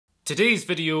Today's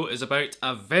video is about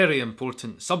a very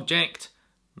important subject: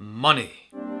 money.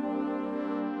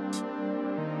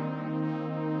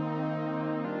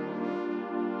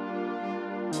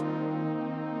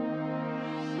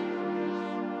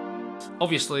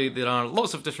 Obviously, there are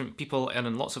lots of different people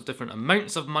earning lots of different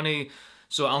amounts of money,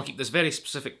 so I'll keep this very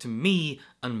specific to me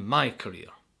and my career.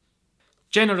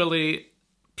 Generally,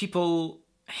 people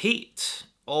hate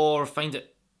or find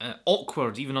it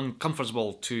awkward, even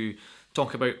uncomfortable to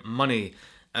talk about money.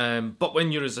 But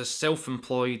when you're as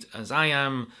self-employed as I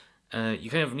am, you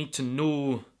kind of need to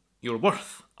know your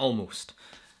worth, almost.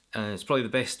 It's probably the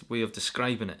best way of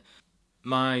describing it.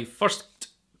 My first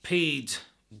paid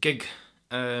gig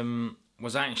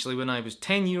was actually when I was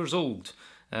 10 years old,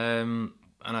 and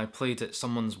I played at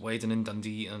someone's wedding in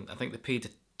Dundee, and I think they paid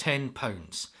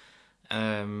 £10.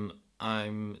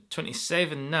 I'm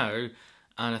 27 now,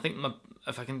 and I think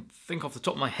if I can think off the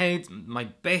top of my head, my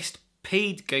best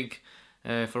paid gig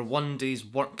for one day's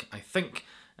work, I think,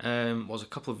 was a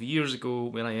couple of years ago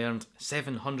when I earned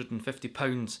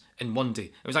 £750 in one day.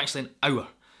 It was actually an hour.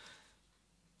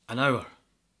 An hour.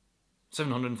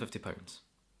 £750.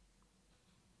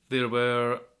 There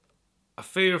were a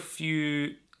fair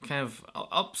few kind of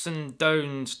ups and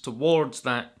downs towards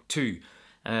that too.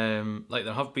 Like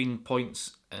there have been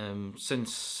points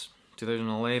since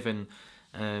 2011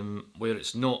 where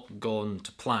it's not gone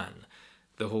to plan,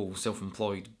 the whole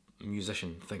self-employed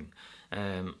musician thing.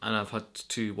 And I've had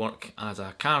to work as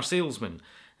a car salesman.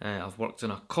 I've worked in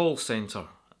a call centre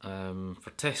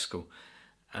for Tesco.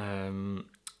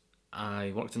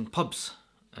 I worked in pubs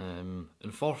in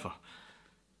Forfar.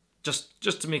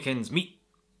 Just to make ends meet,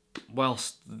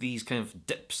 whilst these kind of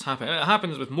dips happen. It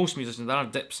happens with most musicians, there are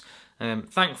dips.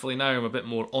 Thankfully now I'm a bit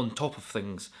more on top of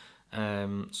things,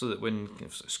 so that when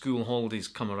school holidays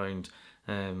come around,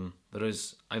 there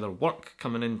is either work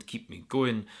coming in to keep me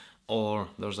going, or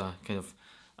there's a kind of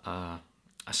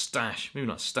a stash, maybe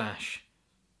not a stash,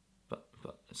 but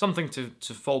something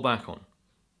to fall back on.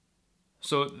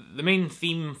 So the main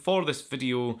theme for this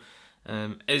video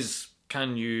is,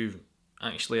 can you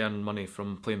actually earn money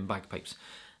from playing bagpipes?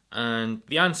 And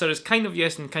the answer is kind of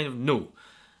yes and kind of no.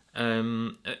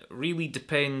 It really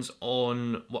depends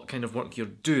on what kind of work you're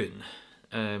doing.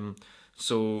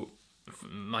 So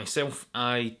myself,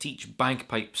 I teach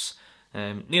bagpipes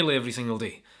nearly every single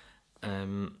day,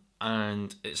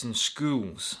 and it's in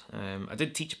schools. I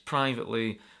did teach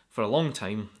privately for a long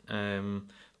time,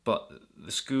 but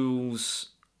the schools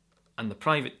and the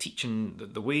private teaching,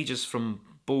 the wages from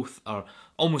both are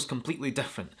almost completely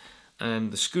different.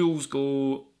 The schools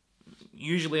go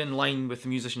usually in line with the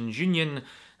Musicians' Union,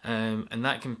 and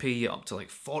that can pay you up to like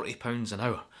 £40 an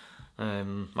hour.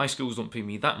 My schools don't pay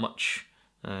me that much,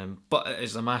 but it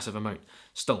is a massive amount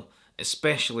still,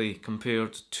 especially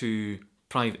compared to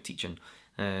private teaching,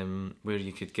 where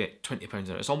you could get £20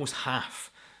 an hour. It's almost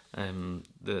half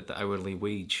the hourly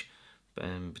wage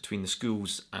between the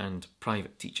schools and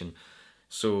private teaching.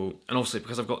 So, and obviously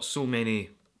because I've got so many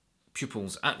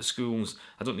pupils at the schools,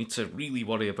 I don't need to really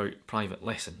worry about private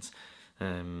lessons.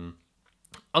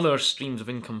 Other streams of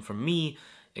income for me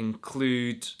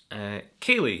include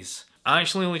ceilidhs. I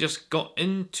actually only just got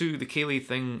into the ceilidh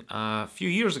thing a few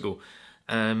years ago,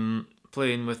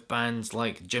 playing with bands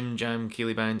like Jim Jam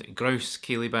ceilidh band, Grouse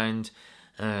ceilidh band,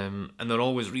 and they're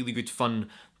always really good fun,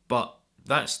 but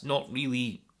that's not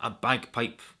really a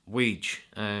bagpipe wage.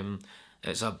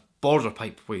 It's a border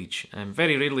pipe wage.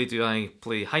 Very rarely do I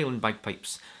play Highland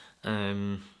bagpipes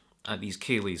at these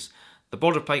ceilidhs. The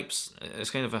border pipes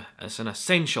is kind of it's an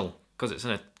essential, because it's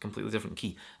in a completely different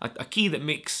key. A key that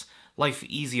makes life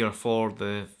easier for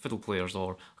the fiddle players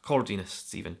or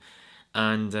accordionists even.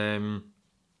 And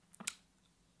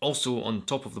also on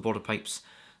top of the border pipes,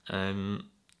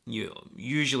 you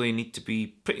usually need to be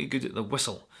pretty good at the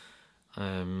whistle,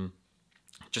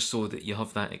 just so that you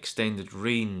have that extended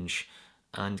range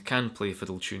and can play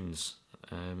fiddle tunes.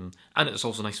 And it's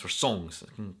also nice for songs.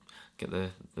 You can get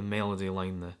the melody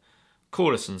line, the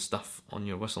chorus and stuff on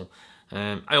your whistle.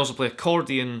 I also play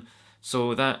accordion,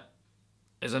 so that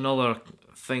is another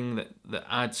thing that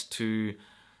adds to...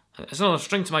 It's another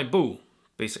string to my bow,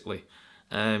 basically.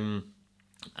 And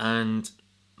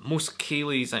most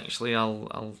ceilidhs, actually,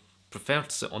 I'll prefer to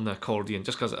sit on the accordion,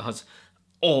 just because it has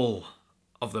all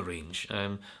of the range.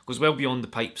 Goes well beyond the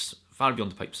pipes, far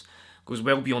beyond the pipes. Goes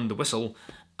well beyond the whistle,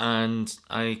 and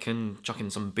I can chuck in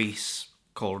some bass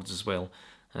chords as well,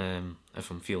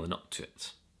 if I'm feeling up to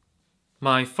it.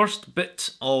 My first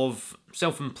bit of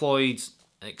self-employed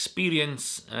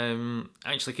experience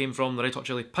actually came from the Red Hot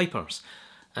Chili Pipers.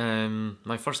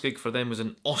 My first gig for them was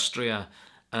in Austria,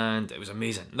 and it was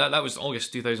amazing. That was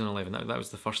August 2011. That was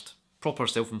the first proper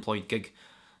self-employed gig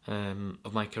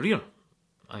of my career,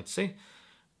 I'd say.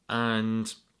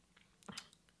 And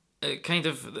it kind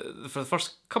of, for the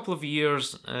first couple of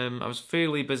years, I was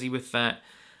fairly busy with that.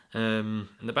 And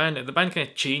the band kind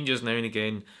of changes now and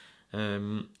again,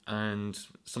 and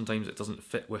sometimes it doesn't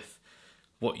fit with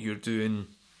what you're doing.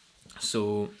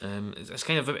 So it's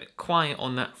kind of a bit quiet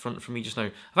on that front for me just now.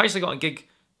 I've actually got a gig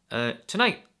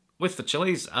tonight with the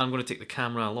Chili's. I'm going to take the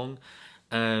camera along,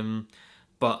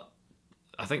 but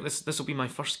I think this will be my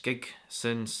first gig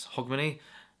since Hogmanay,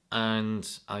 and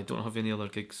I don't have any other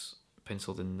gigs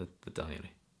penciled in the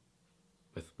diary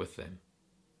with them.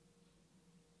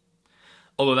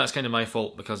 Although that's kind of my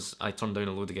fault, because I turned down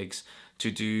a load of gigs to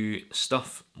do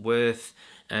stuff with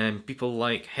people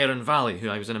like Heron Valley, who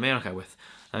I was in America with.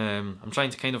 I'm trying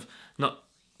to kind of not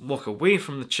walk away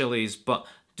from the Chili's, but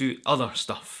do other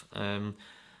stuff.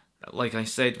 Like I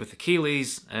said with the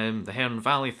Kayleys, the Heron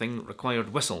Valley thing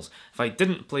required whistles. If I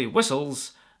didn't play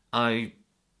whistles, I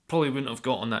probably wouldn't have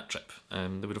got on that trip.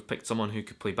 They would have picked someone who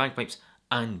could play bagpipes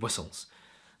and whistles.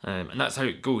 And that's how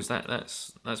it goes.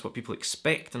 That's what people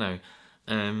expect now.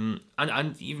 And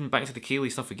even back to the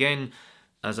Kaylee stuff again,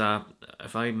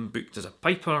 if I'm booked as a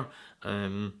piper,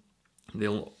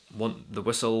 they'll want the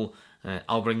whistle.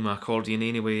 I'll bring my accordion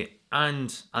anyway,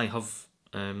 and I have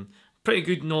pretty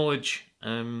good knowledge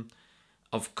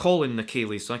of calling the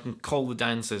Kaylee, so I can call the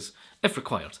dances if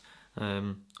required.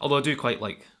 Although I do quite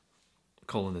like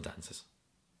calling the dances.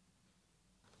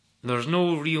 There's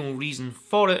no real reason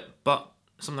for it, but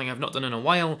something I've not done in a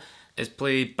while is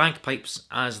play bagpipes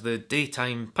as the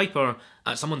daytime piper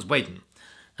at someone's wedding.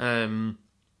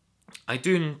 I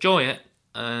do enjoy it,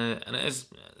 and it's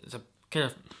a kind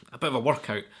of a bit of a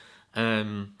workout.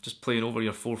 Just playing over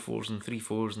your 4/4s and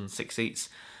 3/4s and 6/8s,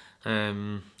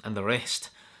 and the rest,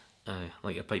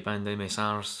 like your pipe band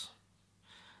MSRs.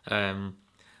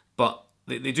 But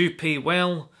they do pay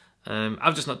well.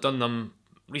 I've just not done them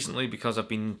recently because I've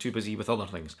been too busy with other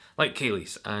things, like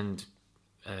Kayleys and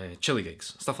chili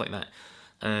gigs, stuff like that.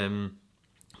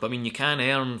 But I mean, you can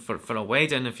earn for a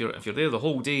wedding, if you're there the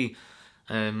whole day.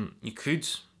 You could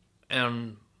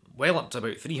earn well up to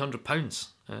about £300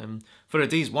 for a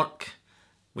day's work,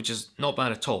 which is not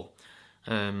bad at all.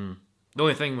 The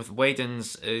only thing with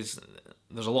weddings is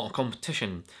there's a lot of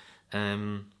competition,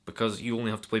 because you only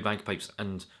have to play bagpipes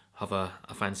and have a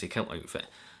fancy kilt outfit.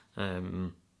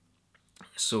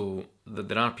 So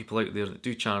there are people out there that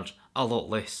do charge a lot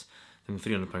less than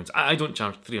 £300. I don't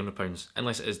charge £300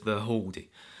 unless it is the whole day.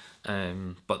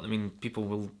 But I mean, people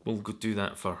will go do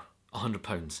that for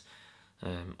 £100,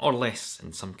 or less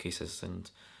in some cases.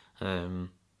 And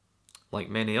like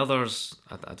many others,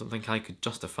 I don't think I could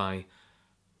justify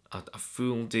a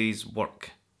full day's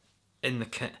work in the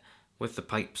kit with the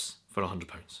pipes for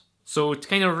 £100. So to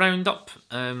kind of round up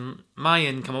my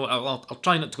income, I'll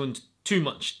try not to go into too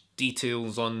much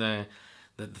details on the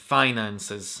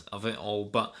finances of it all,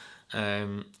 but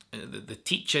the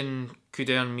teaching could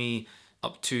earn me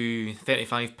up to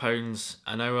 £35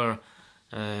 an hour,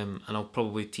 and I'll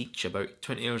probably teach about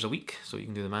 20 hours a week, so you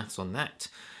can do the maths on that.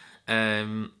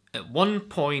 At one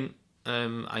point,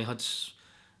 I had,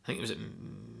 I think it was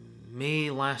May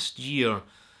last year,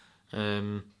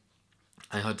 I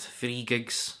had 3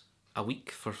 gigs a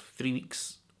week for 3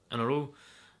 weeks in a row,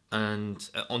 and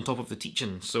on top of the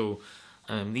teaching. So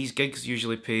these gigs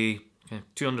usually pay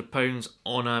 £200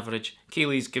 on average.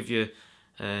 Kayleys give you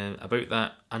about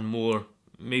that and more,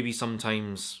 maybe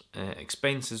sometimes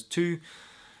expenses too.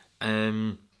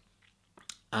 And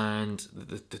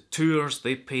the tours,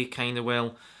 they pay kind of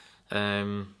well.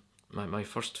 My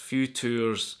first few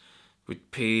tours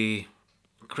would pay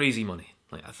crazy money,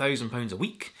 like £1,000 a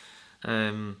week,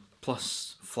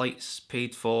 plus flights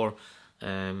paid for,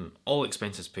 all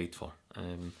expenses paid for.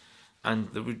 And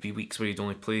there would be weeks where you'd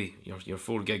only play your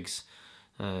 4 gigs.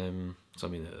 So I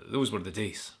mean, those were the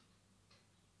days.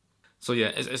 So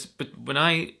yeah, but when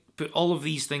I put all of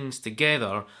these things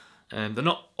together, they're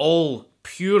not all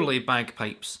purely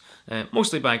bagpipes,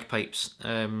 mostly bagpipes.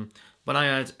 When I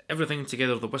add everything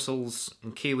together, the whistles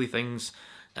and Kaylee things,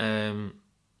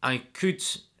 I could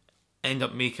end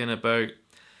up making about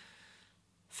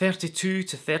 £32,000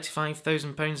 to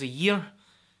 £35,000 a year,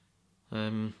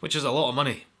 which is a lot of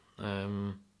money,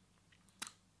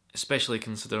 especially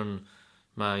considering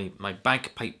my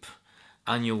bagpipe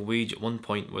annual wage at one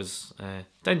point was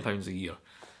 £10 a year,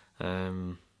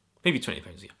 maybe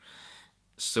 £20 a year.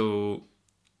 So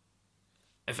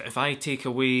if I take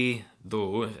away,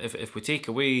 though, if we take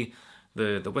away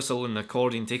the whistle and the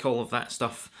accordion, take all of that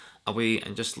stuff away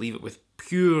and just leave it with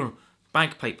pure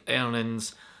bagpipe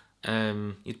earnings,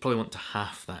 you'd probably want to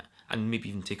half that, and maybe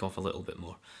even take off a little bit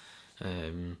more.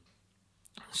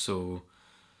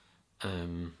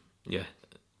 Yeah,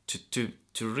 to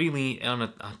really earn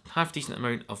a half decent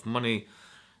amount of money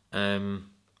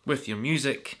with your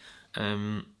music,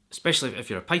 especially if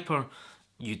you're a piper,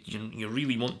 you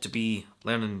really want to be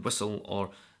learning whistle or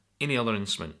any other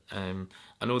instrument.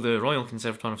 I know the Royal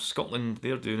Conservatoire of Scotland,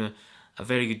 they're doing a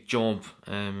very good job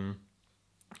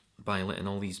by letting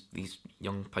all these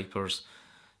young pipers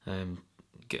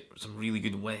get some really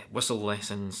good whistle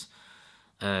lessons,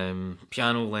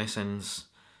 piano lessons.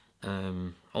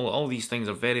 All these things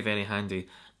are very, very handy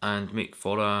and make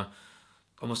for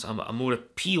almost a more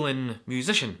appealing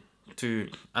musician to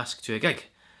ask to a gig.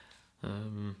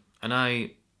 And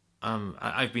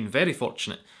I've been very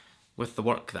fortunate with the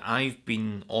work that I've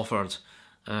been offered,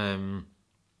 and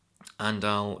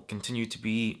I'll continue to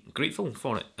be grateful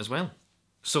for it as well.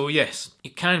 So yes,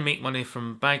 you can make money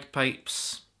from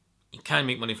bagpipes, you can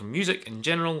make money from music in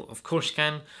general, of course you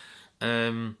can.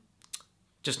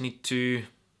 Just need to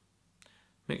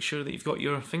make sure that you've got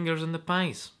your fingers in the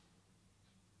pies.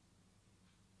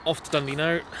 Off to Dundee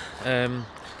now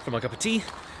for my cup of tea.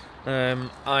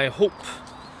 I hope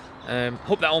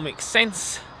that all makes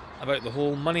sense about the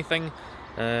whole money thing.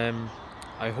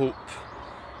 I hope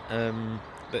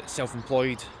that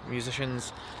self-employed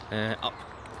musicians,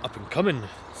 up and coming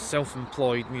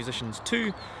self-employed musicians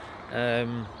too,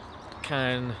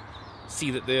 can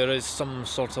see that there is some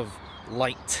sort of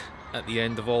light at the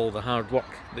end of all the hard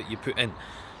work that you put in.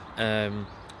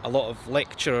 A lot of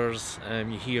lecturers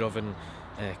you hear of in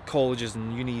colleges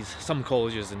and unis, some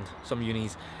colleges and some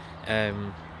unis,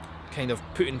 kind of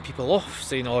putting people off,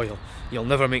 saying, oh, you'll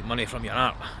never make money from your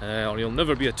art, or you'll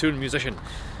never be a touring musician.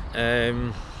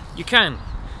 You can.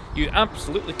 You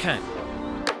absolutely can.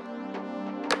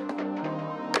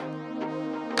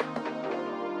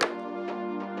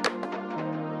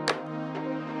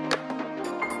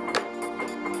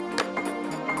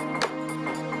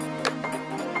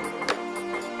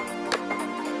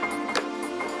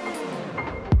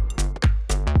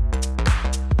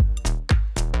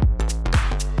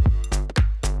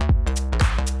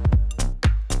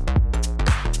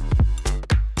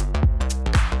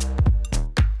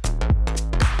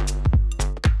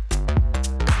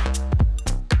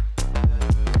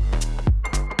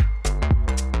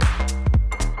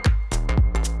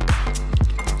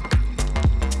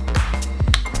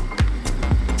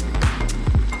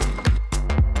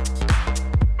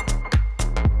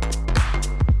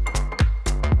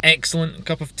 Excellent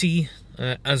cup of tea,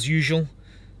 as usual,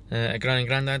 at Granny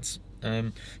Grandad's.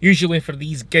 Usually for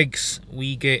these gigs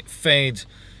we get fed,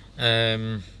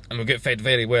 and we get fed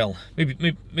very well,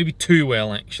 maybe too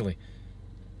well actually.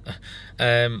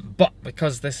 But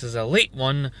because this is a late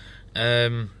one,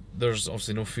 there's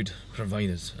obviously no food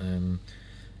provided.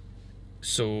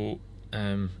 So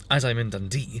as I'm in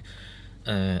Dundee,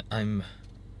 I'm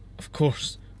of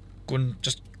course going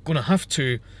to have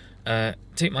to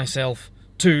take myself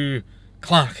to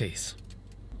Clarkie's.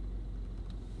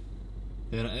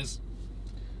 There it is,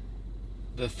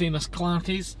 the famous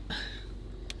Clarkie's,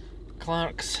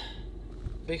 Clark's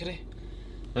Bakery.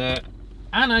 And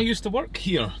I used to work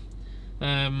here,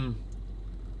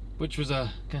 which was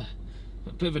a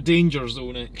bit of a danger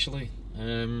zone actually.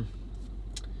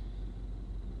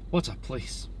 What a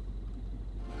place!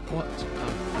 What a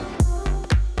place!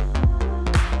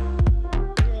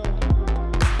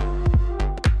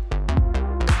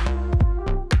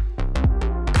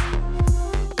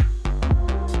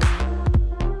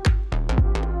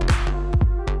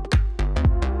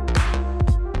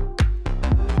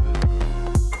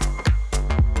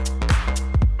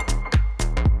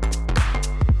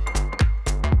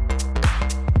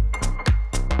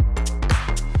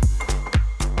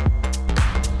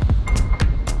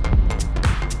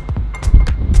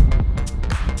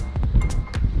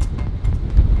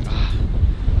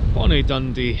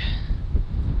 Dundee.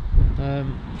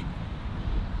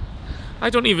 I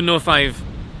don't even know if I've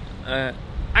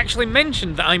actually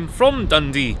mentioned that I'm from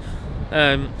Dundee.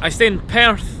 I stay in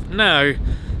Perth now,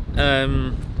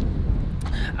 and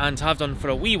have done for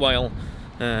a wee while,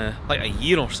 like a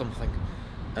year or something.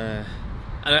 And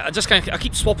I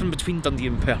keep swapping between Dundee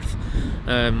and Perth,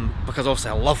 because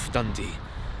obviously I love Dundee,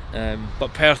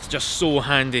 but Perth's just so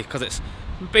handy because it's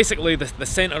basically the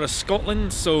centre of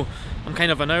Scotland. So I'm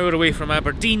kind of an hour away from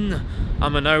Aberdeen,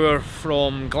 I'm an hour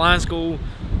from Glasgow,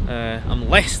 I'm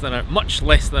much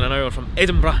less than an hour from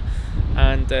Edinburgh,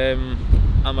 and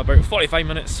I'm about 45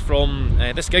 minutes from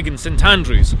this gig in St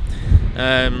Andrews.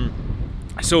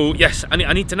 So yes,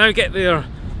 I need to now get there,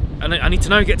 and I need to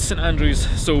now get to St Andrews.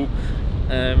 So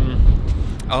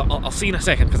I'll see you in a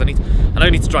second because I now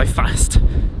need to drive fast,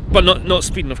 but not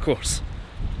speeding, of course.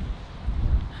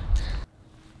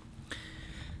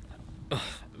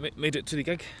 Made it to the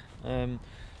gig.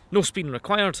 No speeding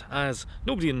required, as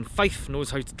nobody in Fife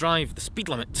knows how to drive the speed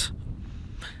limit.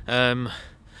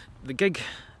 The gig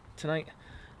tonight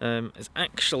is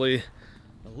actually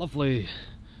a lovely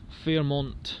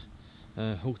Fairmont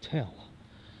hotel.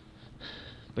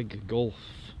 Big golf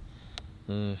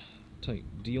type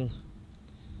deal.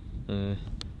 The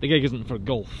gig isn't for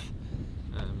golf,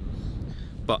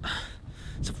 but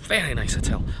it's a very nice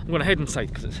hotel. I'm going to head inside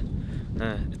because it's,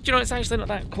 do you know, it's actually not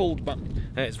that cold, but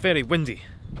it's very windy.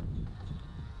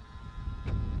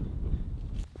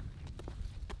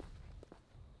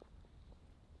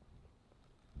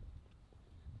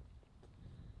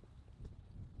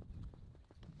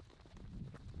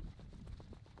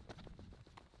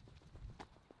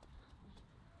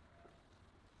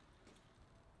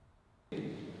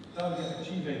 Target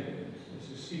achieving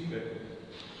is a secret.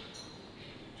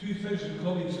 2,000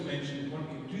 colleagues are mentioned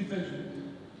working,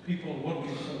 2,000 people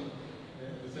working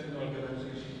within the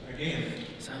organisation. Again,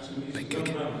 that's a big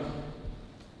gig.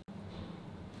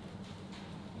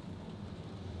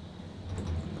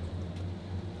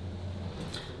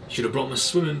 Should have brought my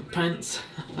swimming pants.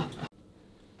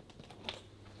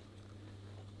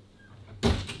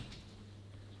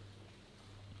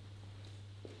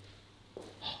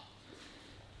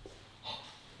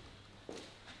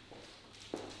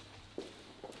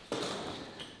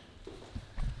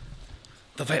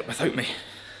 The vet without me.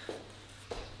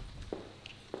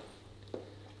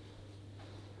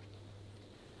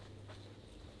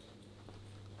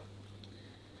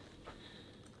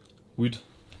 Wood.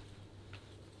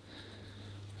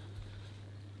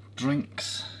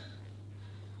 Drinks.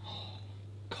 Oh,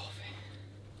 coffee.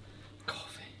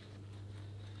 Coffee.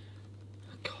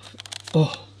 Coffee.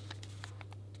 Oh.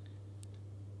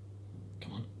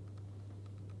 Come on.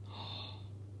 Oh.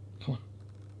 Come on.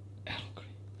 Earl Grey.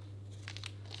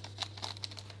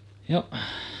 Yep.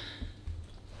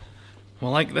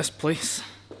 Well, like this place.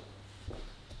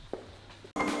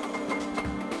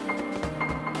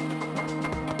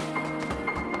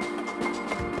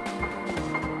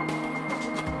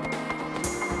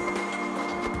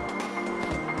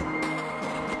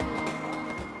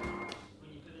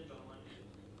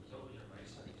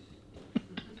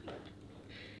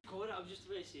 I was just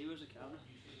about to say, where's the camera?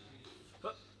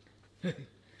 But as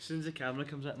soon as the camera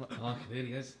comes out, I'm like, Oh, there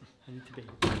he is. I need to be.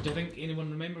 Do you think anyone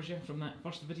remembers you from that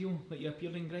first video that you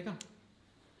appeared in, Gregor?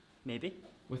 Maybe.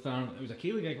 With our, it was a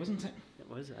Ceilidh gig, wasn't it? It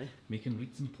was, aye. Making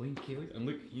reeds and playing Ceilidh. And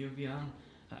look, here we are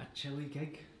at a chilly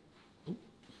gig. Oh.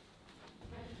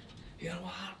 Here we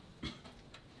are.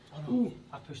 Oh no, ooh.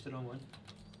 I pushed the wrong one.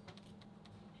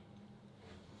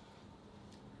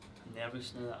 I'm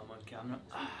nervous now that I'm on camera.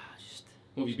 Just...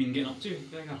 What have you been getting up to,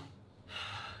 Gregor?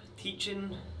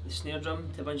 Teaching the snare drum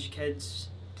to a bunch of kids,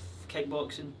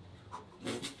 kickboxing.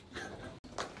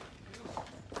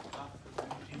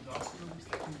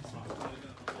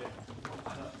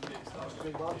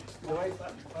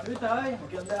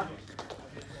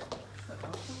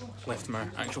 Left my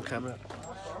actual camera.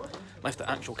 Left the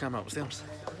actual camera upstairs.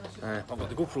 I've got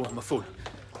the GoPro on my phone.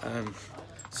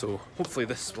 So hopefully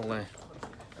this will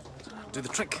do the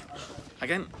trick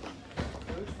again.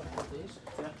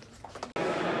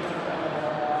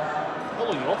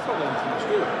 Follow you off for them from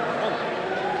school.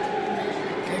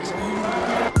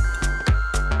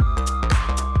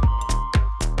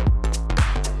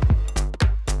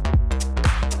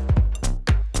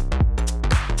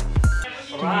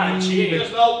 Right,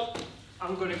 cheers.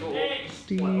 I'm going to go.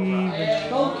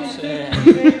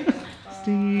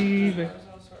 Stevie.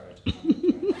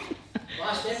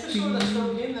 Last episode, that's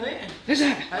still game tonight. Is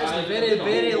it? That's the very,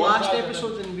 very last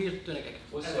episode and we're doing a gig.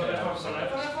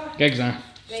 Gigs, huh?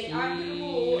 Right, I'm going to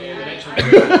go area.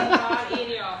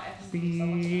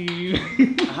 Steve.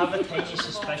 I have a tiny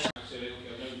suspicion.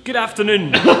 Good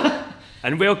afternoon,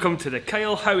 and welcome to the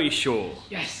Kyle Howie Show.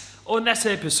 Yes. On this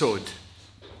episode,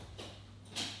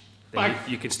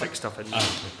 you can stick stuff in.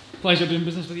 Pleasure doing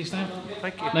business with you, Steve.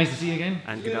 Thank you. Nice to see you again.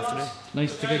 And good afternoon.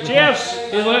 Nice to get you. Cheers!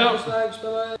 See you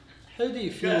later. How do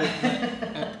you feel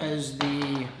that it is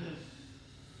the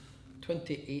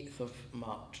 28th of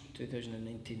March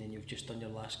 2019 and you've just done your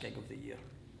last gig of the year?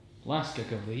 Last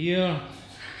gig of the year.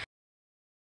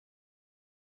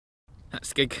 That's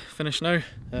the gig finished now.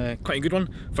 Quite a good one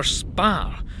for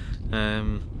Spa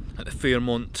at the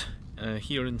Fairmont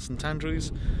here in St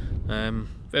Andrews.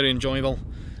 Very enjoyable.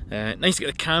 Nice to get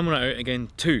the camera out again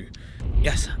too.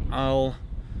 Yes, I'll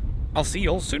see you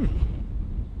all soon.